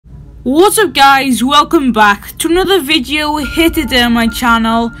What's up guys, welcome back to another video hit today on my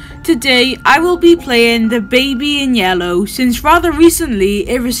channel. Today I will be playing the Baby in Yellow since rather recently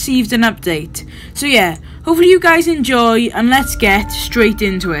it received an update. So yeah, hopefully you guys enjoy and let's get straight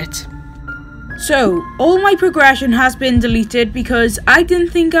into it. So, all my progression has been deleted because I didn't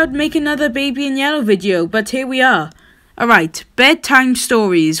think I'd make another Baby in Yellow video, but here we are. Alright, bedtime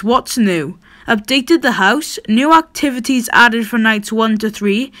stories, what's new? Updated the house, new activities added for nights 1 to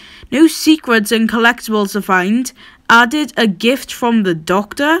 3, new secrets and collectibles to find, added a gift from the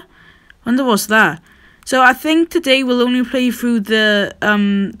doctor? Wonder what's that? So I think today we'll only play through the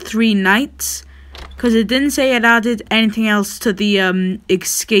 3 nights, because it didn't say it added anything else to the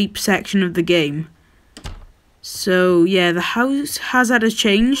escape section of the game. So yeah, the house has had a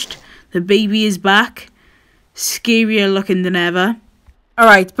changed, the baby is back, scarier looking than ever.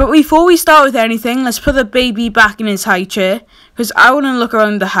 Alright, but before we start with anything, let's put the baby back in his high chair, because I want to look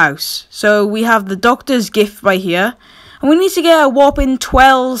around the house. So we have the doctor's gift by here, and we need to get a whopping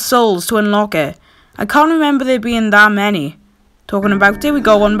 12 souls to unlock it. I can't remember there being that many. Talking about it, we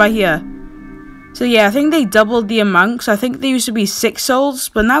got one by here. So yeah, I think they doubled the amount, so I think there used to be 6 souls,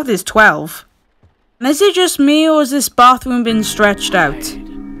 but now there's 12. And is it just me, or has this bathroom been stretched out?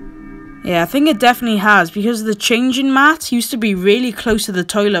 Yeah, I think it definitely has, because the changing mat used to be really close to the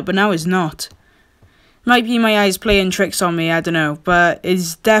toilet, but now it's not. Might be my eyes playing tricks on me, I don't know, but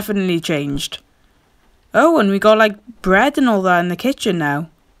it's definitely changed. Oh, and we got like bread and all that in the kitchen now.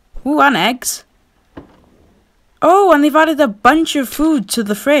 Ooh, and eggs. Oh, and they've added a bunch of food to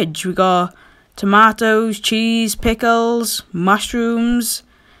the fridge. We got tomatoes, cheese, pickles, mushrooms,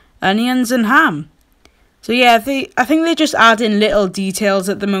 onions and ham. So yeah, I think they're just adding little details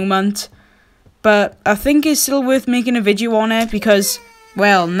at the moment. But I think it's still worth making a video on it because,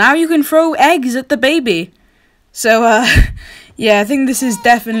 well, now you can throw eggs at the baby. So yeah, I think this is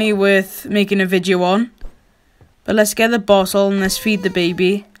definitely worth making a video on. But let's get the bottle and let's feed the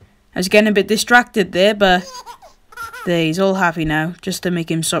baby. I was getting a bit distracted there, but there, he's all happy now, just to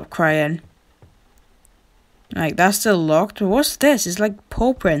make him stop crying. Like, that's still locked. But what's this? It's like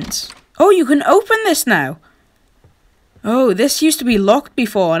paw prints. Oh, you can open this now. Oh, this used to be locked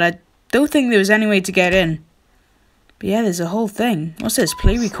before, and I don't think there was any way to get in. But yeah, there's a whole thing. What's this?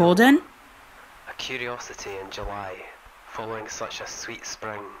 Play recording? A curiosity in July, following such a sweet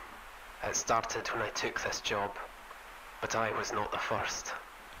spring. It started when I took this job, but I was not the first.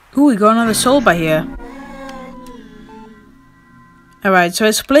 Ooh, we got another soul by here. Alright, so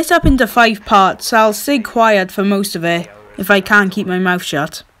it's split up into 5 parts. I'll stay quiet for most of it, if I can't keep my mouth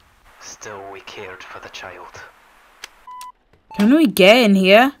shut. Still, we cared for the child. Can we get in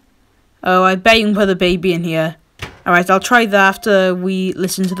here? Oh, I bet you can put the baby in here. Alright, I'll try that after we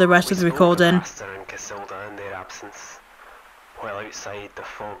listen to the rest of the recording. Pastor and Casilda in their absence, while outside the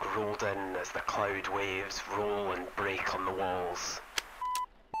fog rolled in as the cloud waves roll and break on the walls.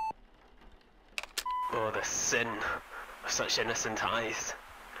 Oh, the sin of such innocent eyes,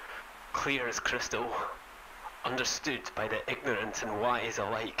 clear as crystal, understood by the ignorant and wise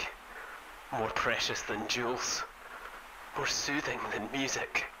alike. More precious than jewels, more soothing than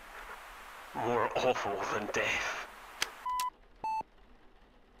music, more awful than death.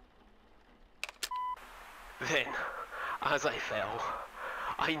 Then, as I fell,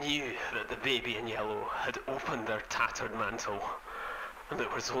 I knew that the baby in yellow had opened their tattered mantle, and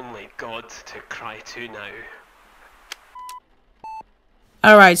there was only God to cry to now.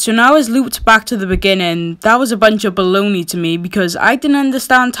 Alright, so now it's looped back to the beginning. That was a bunch of baloney to me because I didn't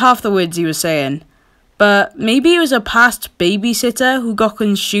understand half the words he was saying. But maybe it was a past babysitter who got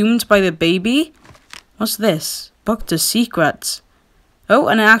consumed by the baby? What's this? Book to secrets. Oh,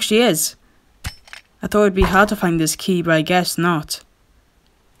 and it actually is. I thought it'd be hard to find this key, but I guess not.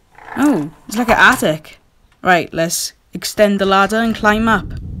 Oh, it's like an attic. Right, let's extend the ladder and climb up.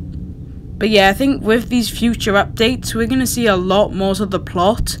 But yeah, I think with these future updates, we're going to see a lot more of the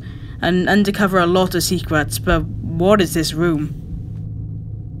plot and uncover a lot of secrets. But what is this room?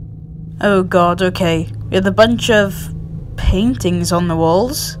 Oh god, okay. We have a bunch of paintings on the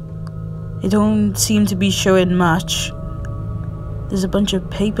walls. They don't seem to be showing much. There's a bunch of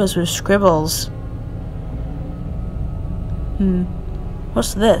papers with scribbles.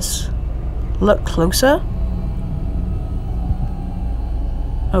 What's this? Look closer?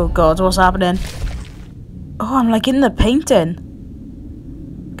 Oh god, what's happening? Oh, I'm like in the painting.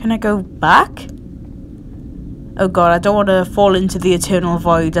 Can I go back? Oh god, I don't want to fall into the eternal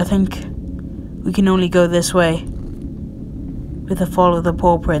void. I think we can only go this way. With the follow the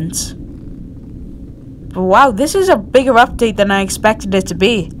paw prints. But wow, this is a bigger update than I expected it to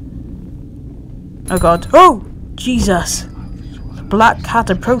be. Oh god. Oh! Jesus. black cat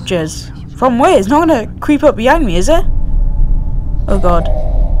approaches. From where? It's not gonna creep up behind me, is it? Oh god.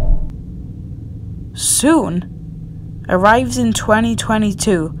 Soon. Arrives in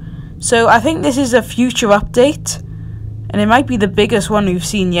 2022. So I think this is a future update. And it might be the biggest one we've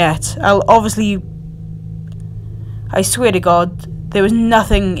seen yet. I swear to god, there was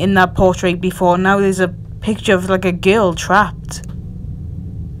nothing in that portrait before. Now there's a picture of like a girl trapped.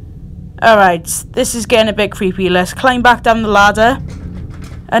 Alright, this is getting a bit creepy. Let's climb back down the ladder.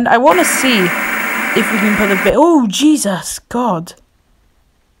 And I want to see if we can put a bit... Oh, Jesus, God.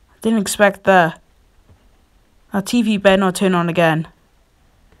 I didn't expect that. Our TV better not turn on again.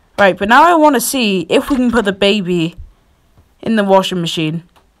 Right, but now I want to see if we can put the baby in the washing machine.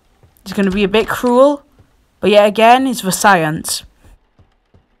 It's going to be a bit cruel, but yet again, it's for science.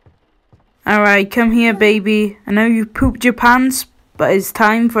 Alright, come here, baby. I know you pooped your pants, but it's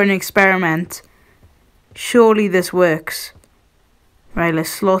time for an experiment. Surely this works. Right, let's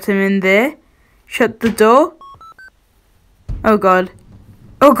slot him in there. Shut the door. Oh god.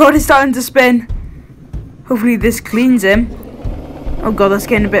 Oh god, it's starting to spin. Hopefully this cleans him. Oh god, that's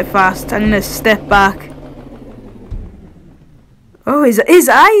getting a bit fast. I'm gonna step back. Oh, his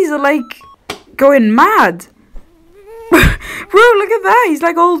eyes are like going mad. Bro, look at that. He's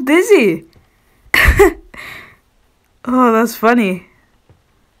like all dizzy. Oh, that's funny.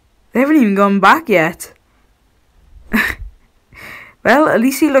 They haven't even gone back yet. Well, at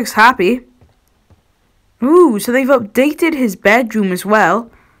least he looks happy. Ooh, so they've updated his bedroom as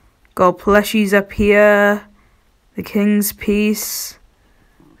well. Got plushies up here. The King's Piece.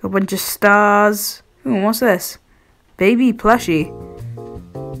 Got a bunch of stars. Ooh, what's this? Baby plushie.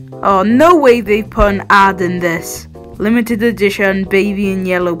 Oh, no way they've put an ad in this. Limited edition baby in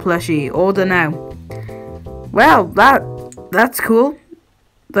yellow plushie. Order now. Well, that's cool.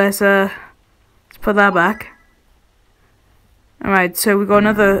 Let's put that back. Alright, so we got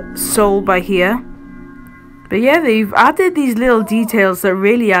another soul by here. But yeah, they've added these little details that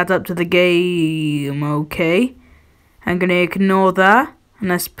really add up to the game. Okay. I'm gonna ignore that. And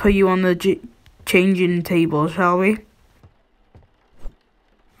let's put you on the changing table, shall we?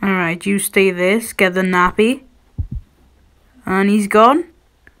 Alright, you stay there. Get the nappy. And he's gone.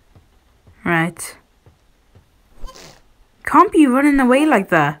 Right. Can't be running away like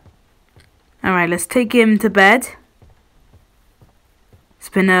that. Alright, let's take him to bed. It's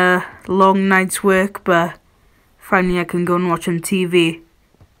been a long night's work, but finally I can go and watch some TV.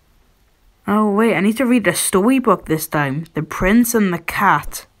 Oh wait, I need to read a storybook this time. The Prince and the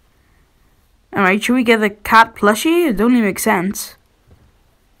Cat. Alright, should we get the cat plushie? It don't even make sense.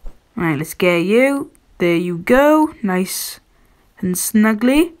 Alright, let's get you. There you go. Nice and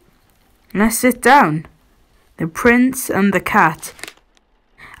snugly. Let's sit down. The Prince and the Cat.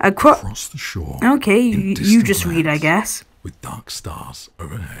 Across the shore. Okay, you just read, I guess. With dark stars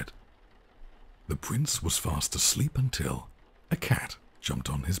overhead. The prince was fast asleep until a cat jumped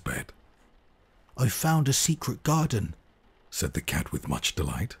on his bed. "I found a secret garden," said the cat with much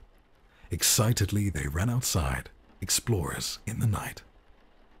delight. Excitedly they ran outside, explorers in the night.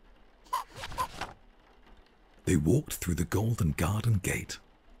 They walked through the golden garden gate.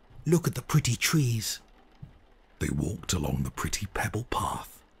 "Look at the pretty trees." They walked along the pretty pebble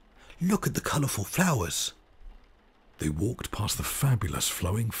path. "Look at the colourful flowers." They walked past the fabulous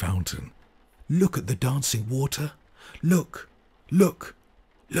flowing fountain. "Look at the dancing water. Look, look,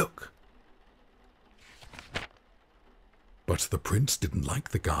 look." But the prince didn't like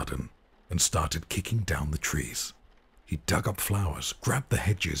the garden and started kicking down the trees. He dug up flowers, grabbed the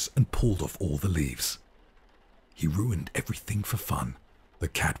hedges and pulled off all the leaves. He ruined everything for fun. The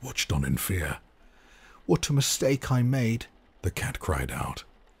cat watched on in fear. "What a mistake I made," the cat cried out.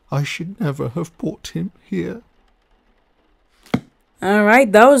 "I should never have brought him here."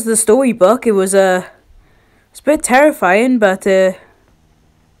 Alright, that was the storybook. It's a bit terrifying, but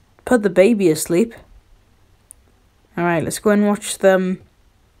put the baby asleep. Alright, let's go and watch some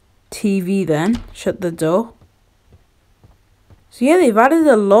TV then. Shut the door. So yeah, they've added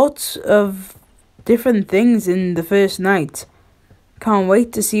a lot of different things in the first night. Can't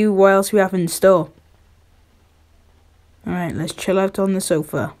wait to see what else we have in store. Alright, let's chill out on the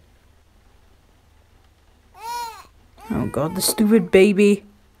sofa. Oh god, the stupid baby.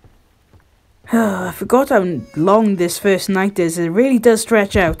 I forgot how long this first night is. It really does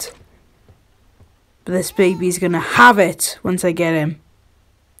stretch out. But this baby's gonna have it once I get him.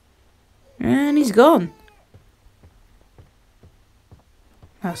 And he's gone.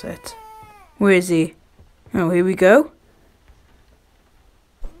 That's it. Where is he? Oh, here we go.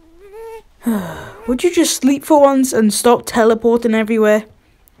 Would you just sleep for once and stop teleporting everywhere?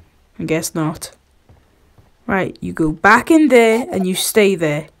 I guess not. Right, you go back in there and you stay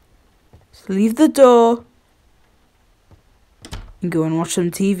there. So leave the door and go and watch some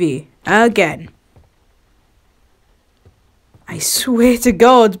TV again. I swear to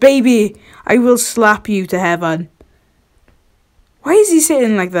God, baby, I will slap you to heaven. Why is he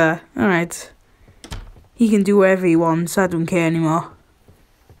sitting like that? Alright. He can do whatever he wants. I don't care anymore.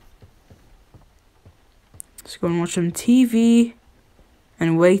 Let's go and watch some TV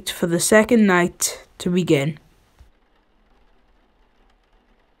and wait for the second night to begin.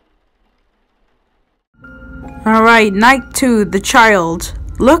 Alright, night 2, the child.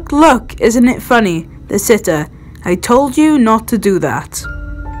 Look, look, isn't it funny? The sitter. I told you not to do that.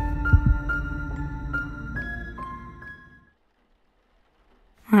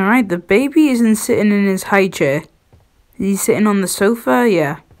 Alright, the baby isn't sitting in his high chair. Is he sitting on the sofa?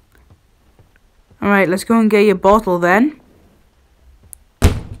 Yeah. Alright, let's go and get your bottle then.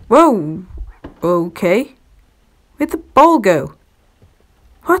 Whoa! Okay. Where'd the ball go?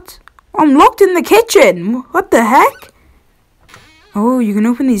 What? I'm locked in the kitchen! What the heck? Oh, you can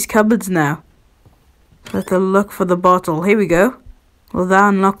open these cupboards now. Let's look for the bottle. Here we go. Will that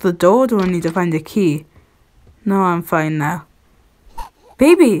unlock the door? Do I need to find a key? No, I'm fine now.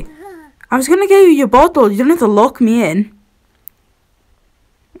 Baby, I was gonna get you your bottle. You don't have to lock me in.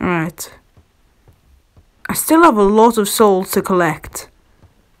 Alright. I still have a lot of souls to collect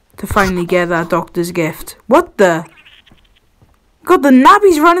to finally get that doctor's gift. What the? God, the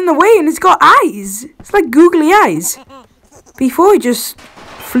nappy's running away and it's got eyes. It's like googly eyes. Before he just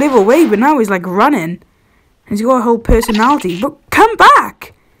flew away, but now he's like running. He's got a whole personality. But come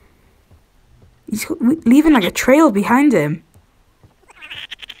back! He's leaving like a trail behind him.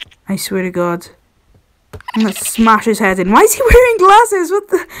 I swear to God. I'm gonna smash his head in. Why is he wearing glasses? What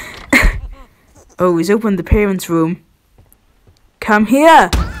the? Oh, he's opened the parents' room. Come here!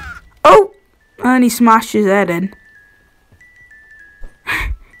 Oh! And he smashed his head in.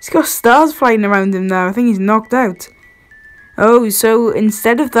 He's got stars flying around him now. I think he's knocked out. Oh, so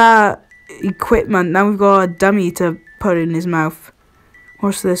instead of that equipment, now we've got a dummy to put in his mouth.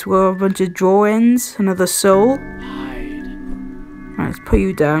 What's this? Well, a bunch of drawings, another soul. Hide. Right, let's put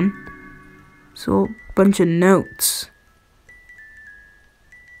you down. So, a bunch of notes.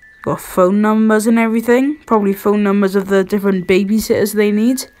 Got phone numbers and everything. Probably phone numbers of the different babysitters they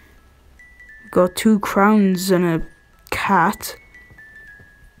need. Got 2 crowns and a cat.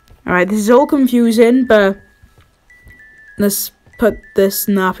 Alright, this is all confusing, but let's put this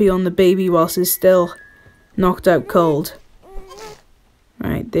nappy on the baby whilst it's still knocked out cold.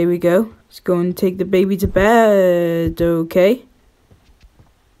 Right, there we go. Let's go and take the baby to bed, okay?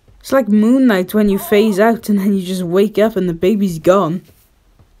 It's like Moonlight when you phase out and then you just wake up and the baby's gone.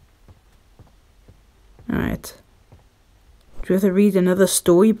 Alright. Do we have to read another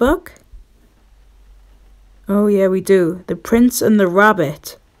storybook? Oh yeah, we do. The Prince and the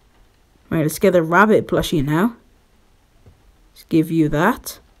Rabbit. Right, let's get the rabbit plushie now. Let's give you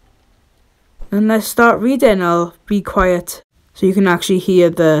that. And let's start reading. I'll be quiet so you can actually hear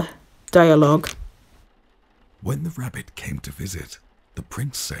the dialogue. When the rabbit came to visit, the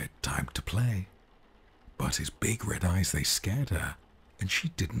prince said time to play. But his big red eyes, they scared her, and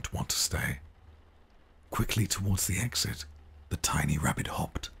she didn't want to stay. Quickly towards the exit, the tiny rabbit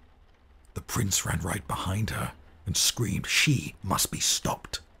hopped. The prince ran right behind her and screamed she must be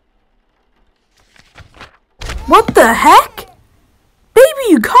stopped. What the heck? Baby,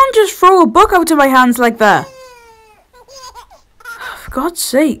 you can't just throw a book out of my hands like that. For God's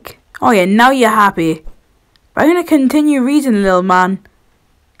sake. Oh yeah, now you're happy. But I'm going to continue reading, little man.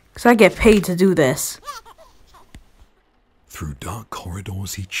 Because I get paid to do this. Through dark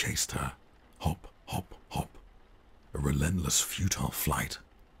corridors he chased her. Hop, hop, hop. A relentless, futile flight.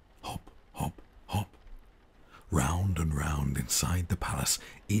 Hop, hop, hop. Round and round inside the palace,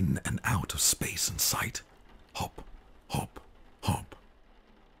 in and out of space and sight. Hop, hop, hop.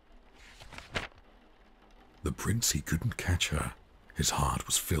 The prince, he couldn't catch her. His heart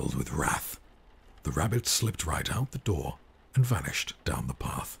was filled with wrath. The rabbit slipped right out the door and vanished down the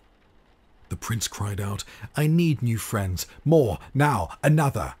path. The prince cried out, "I need new friends. More, now,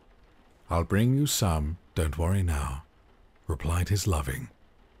 another." "I'll bring you some, don't worry now," replied his loving,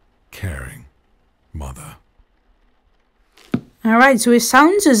 caring mother. Alright, so it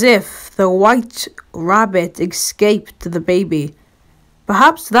sounds as if the white rabbit escaped the baby.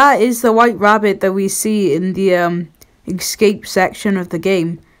 Perhaps that is the white rabbit that we see in the escape section of the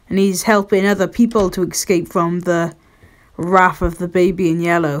game. And he's helping other people to escape from the wrath of the baby in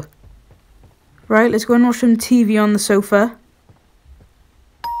yellow. Right, let's go and watch some TV on the sofa.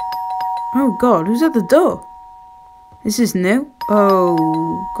 Oh God, who's at the door? This is new. Oh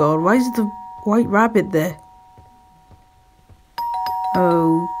God, why is the white rabbit there?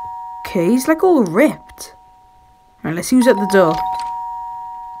 Okay, he's like all ripped. Alright, let's see who's at the door.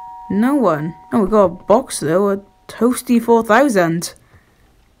 No one. Oh, we got a box though, a Toasty 4000.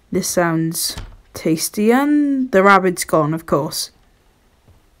 This sounds tasty, and the rabbit's gone, of course.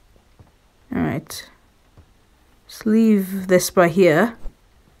 Alright. Let's leave this by here.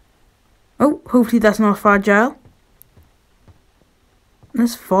 Oh, hopefully that's not fragile.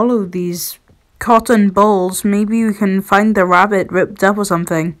 Let's follow these cotton balls. Maybe we can find the rabbit ripped up or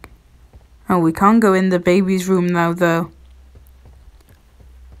something. Oh, we can't go in the baby's room now though.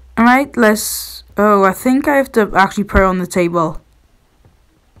 Alright, let's... Oh, I think I have to actually put it on the table.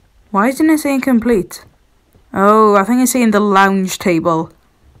 Why isn't it saying complete? Oh, I think it's saying the lounge table.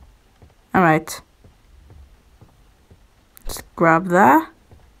 Alright. Let's grab that.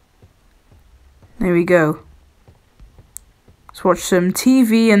 There we go. Let's watch some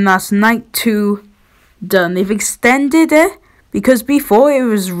TV, and that's night 2 done. They've extended it because before it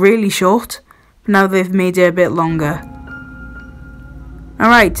was really short, but now they've made it a bit longer.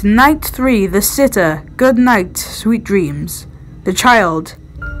 Alright, night 3, the sitter. Good night, sweet dreams. The child.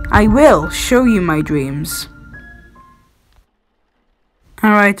 I will show you my dreams.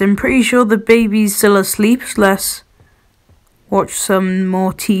 Alright, I'm pretty sure the baby's still asleep, so let's watch some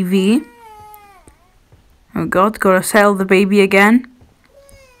more TV. Oh god, gotta settle the baby again.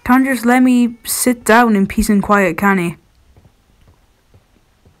 Can't just let me sit down in peace and quiet, can he?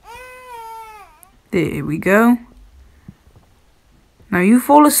 There we go. Now you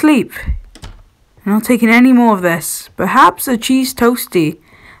fall asleep. I'm not taking any more of this. Perhaps a cheese toasty.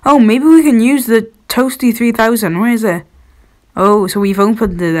 Oh, maybe we can use the Toasty 3000. Where is it? Oh, so we've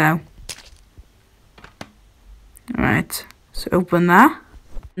opened it now. Alright, let's open that.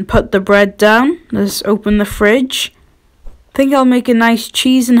 And put the bread down. Let's open the fridge. I think I'll make a nice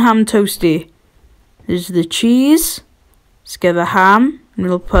cheese and ham toasty. There's the cheese. Let's get the ham. And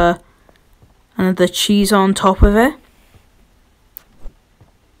we'll put another cheese on top of it.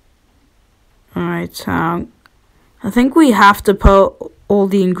 Alright, I think we have to put all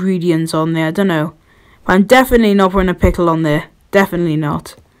the ingredients on there. I don't know. But I'm definitely not putting a pickle on there. Definitely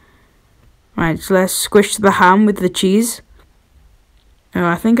not. Right, so let's squish the ham with the cheese. Oh,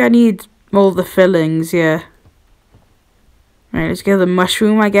 I think I need all the fillings, yeah. Right, let's get the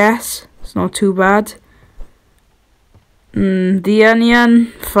mushroom, I guess. It's not too bad. The onion,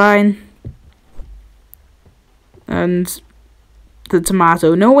 fine. And the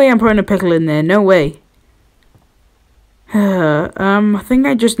tomato. No way I'm putting a pickle in there, no way. I think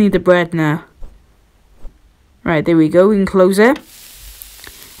I just need the bread now. Right, there we go, we can close it.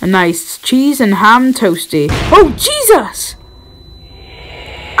 A nice cheese and ham toasty. Oh, Jesus!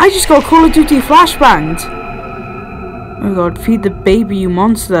 I just got Call of Duty flashbanged. Oh god, feed the baby, you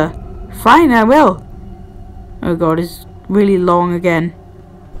monster. Fine, I will. Oh god, it's really long again.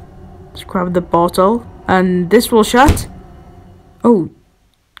 Let's grab the bottle. And this will shut. Oh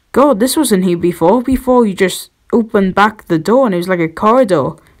god, this wasn't here before. Before you just opened back the door and it was like a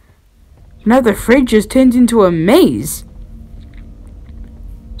corridor. Now the fridge has turned into a maze.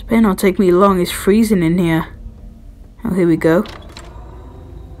 This better not take me long, it's freezing in here. Oh, here we go.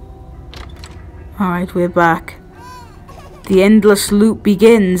 Alright, we're back. The endless loop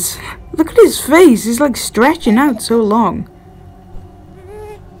begins. Look at his face, he's like stretching out so long.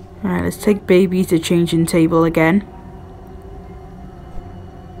 Alright, let's take baby to changing table again.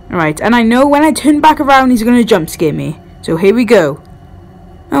 Alright, and I know when I turn back around he's gonna jump scare me. So here we go.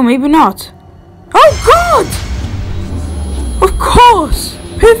 Oh, maybe not. Oh god! Of course!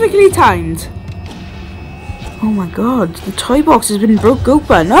 Perfectly timed. Oh my god, the toy box has been broke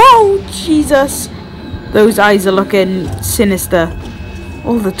open. Oh, Jesus! Those eyes are looking sinister.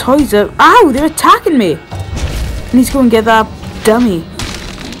 All the toys are... Ow, they're attacking me! I need to go and get that dummy.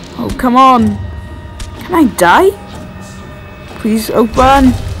 Oh, come on. Can I die? Please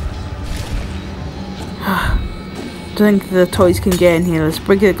open. I don't think the toys can get in here. Let's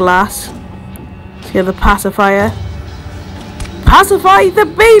break the glass. Let's get the pacifier. Pacify the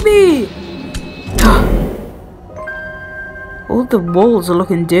baby! All the walls are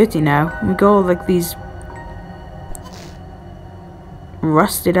looking dirty now. We got all like these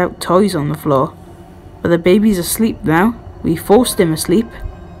rusted out toys on the floor. But the baby's asleep now. We forced him asleep.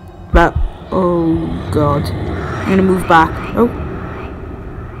 But, oh god. I'm gonna move back. Oh.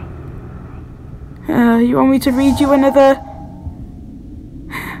 You want me to read you another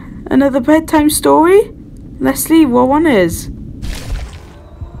bedtime story? Let's see what one is.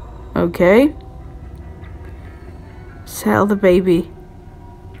 Okay. Settle the baby.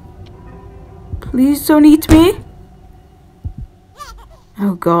 Please don't eat me.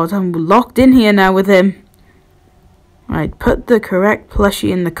 Oh god, I'm locked in here now with him. Right, put the correct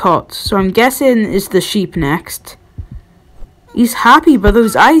plushie in the cot. So I'm guessing is the sheep next. He's happy, but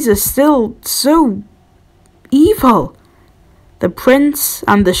those eyes are still so evil. The prince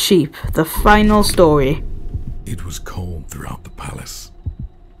and the sheep, the final story. It was cold throughout the palace.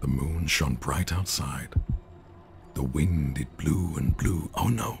 The moon shone bright outside. The wind, it blew and blew. Oh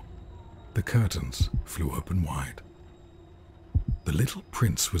no! The curtains flew open wide. The little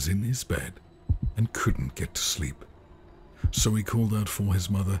prince was in his bed and couldn't get to sleep. So he called out for his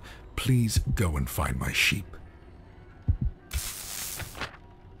mother, "Please go and find my sheep."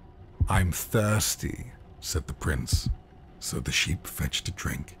 "I'm thirsty," said the prince. So the sheep fetched a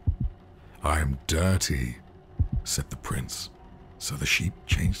drink. "I'm dirty," said the prince. So the sheep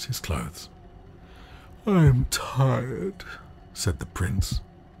changed his clothes. "I'm tired," said the prince.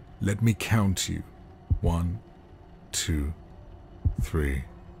 "Let me count you. 1, 2, 3.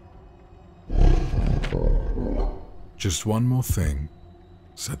 "Just one more thing,"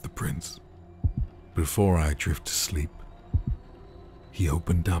 said the prince. "Before I drift to sleep." He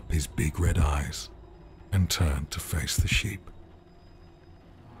opened up his big red eyes and turned to face the sheep.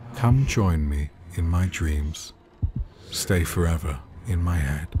 "Come join me in my dreams. Stay forever in my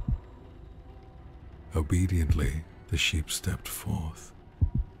head." Obediently, the sheep stepped forth,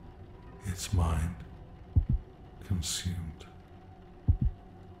 its mind consumed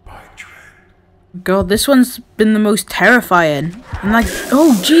by dread. God, this one's been the most terrifying. I'm like,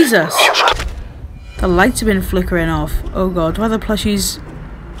 oh Jesus! The lights have been flickering off. Oh God, why are the plushies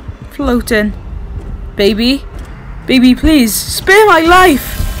floating? Baby? Baby, please, spare my life!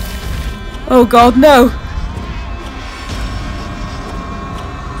 Oh God, no!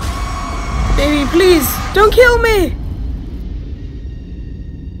 Baby, please, don't kill me!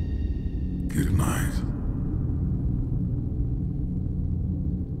 Good night.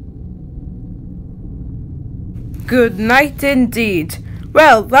 Good night indeed.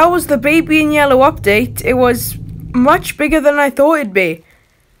 Well, that was the Baby in Yellow update. It was much bigger than I thought it'd be.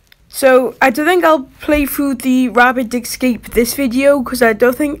 So, I don't think I'll play through the Rabbit Escape this video, because I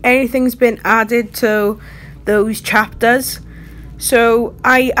don't think anything's been added to those chapters. So,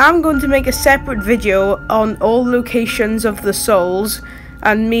 I am going to make a separate video on all locations of the souls,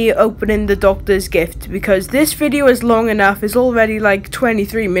 and me opening the doctor's gift, because this video is long enough. It's already like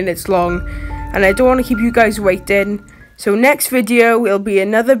 23 minutes long, and I don't want to keep you guys waiting. So next video will be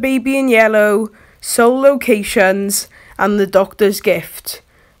another Baby in Yellow, soul locations, and the doctor's gift.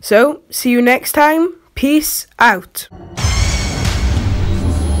 So, see you next time. Peace out.